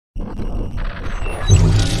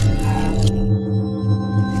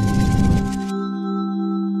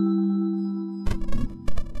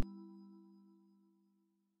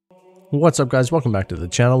What's up, guys? Welcome back to the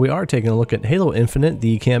channel. We are taking a look at Halo Infinite,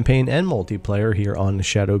 the campaign and multiplayer here on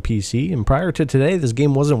Shadow PC. And prior to today, this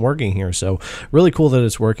game wasn't working here, so really cool that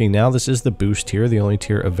it's working now. This is the boost tier, the only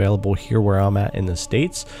tier available here where I'm at in the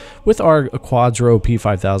States, with our Quadro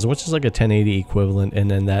P5000, which is like a 1080 equivalent,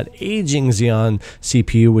 and then that aging Xeon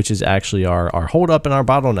CPU, which is actually our hold up and our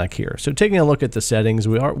bottleneck here. So taking a look at the settings,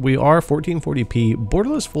 we are 1440p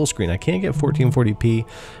borderless full screen. I can't get 1440p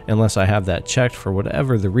unless I have that checked for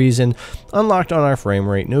whatever the reason. Unlocked on our frame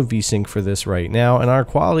rate, no Vsync for this right now, and our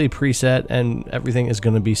quality preset and everything is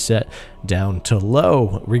going to be set down to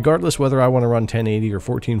low, regardless whether I want to run 1080 or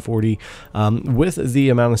 1440. With the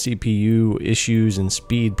amount of CPU issues and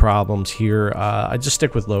speed problems here, I just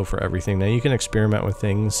stick with low for everything. Now you can experiment with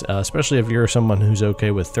things, especially if you're someone who's okay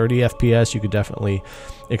with 30 FPS. You could definitely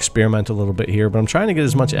experiment a little bit here, but I'm trying to get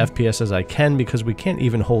as much FPS as I can because we can't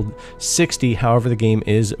even hold 60. However, the game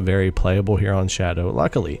is very playable here on Shadow,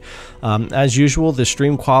 luckily. As usual, the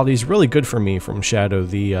stream quality is really good for me from Shadow.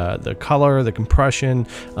 The color, the compression,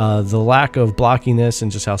 the lack of blockiness,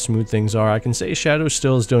 and just how smooth things are. I can say Shadow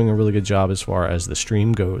still is doing a really good job as far as the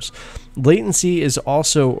stream goes. Latency is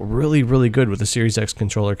also really good with the Series X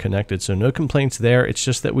controller connected, so no complaints there. It's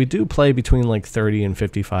just that we do play between like 30 and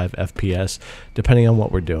 55 FPS depending on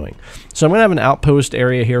what we're doing. So I'm going to have an outpost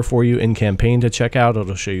area here for you in campaign to check out.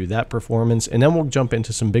 It'll show you that performance, and then we'll jump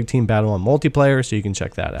into some big team battle on multiplayer so you can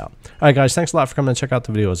check that out. Alright guys, thanks a lot for coming to check out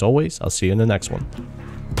the video as always. I'll see you in the next one.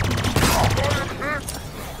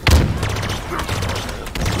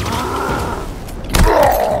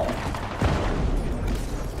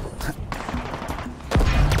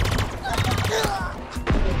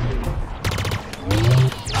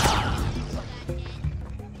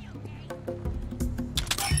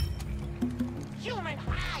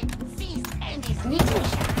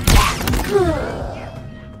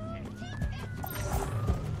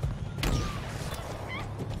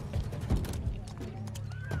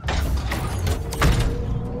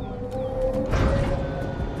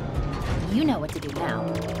 You know what to do now.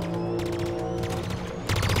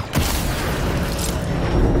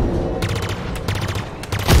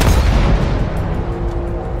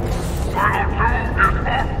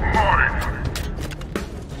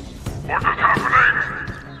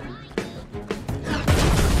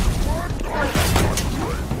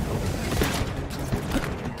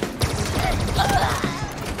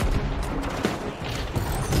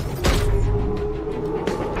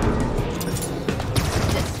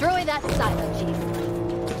 Destroy that silo, Chief.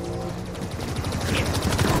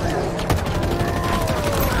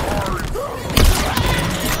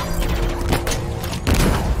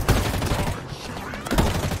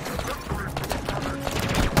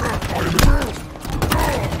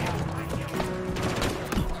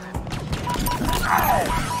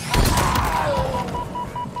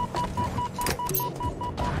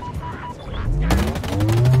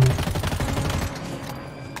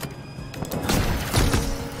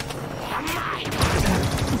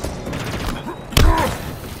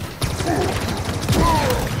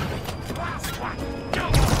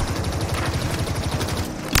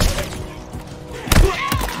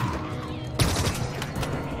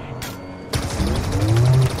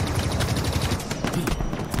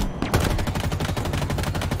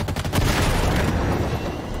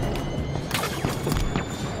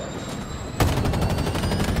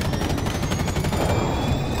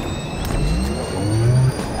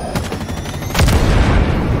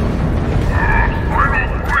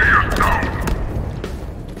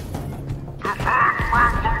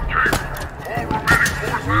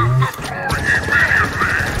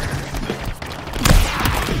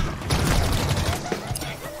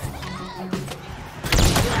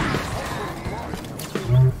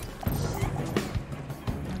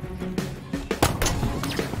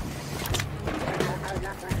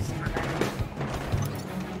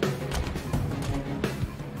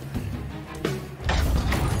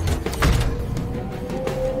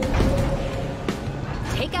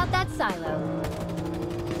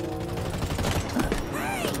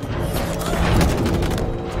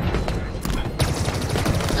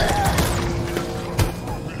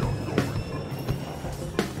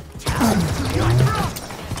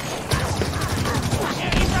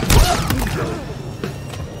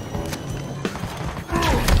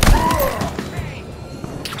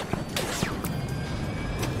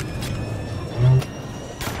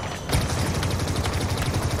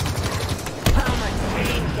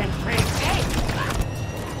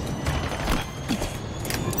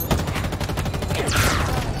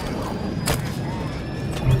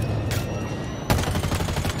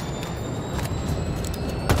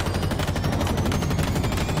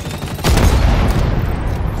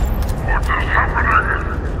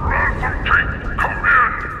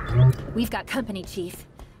 We've got company, Chief.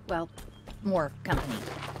 Well, more company.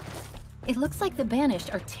 It looks like the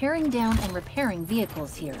Banished are tearing down and repairing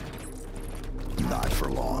vehicles here. Not for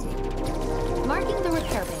long. Marking the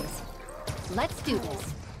repair bays. Let's do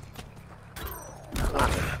this.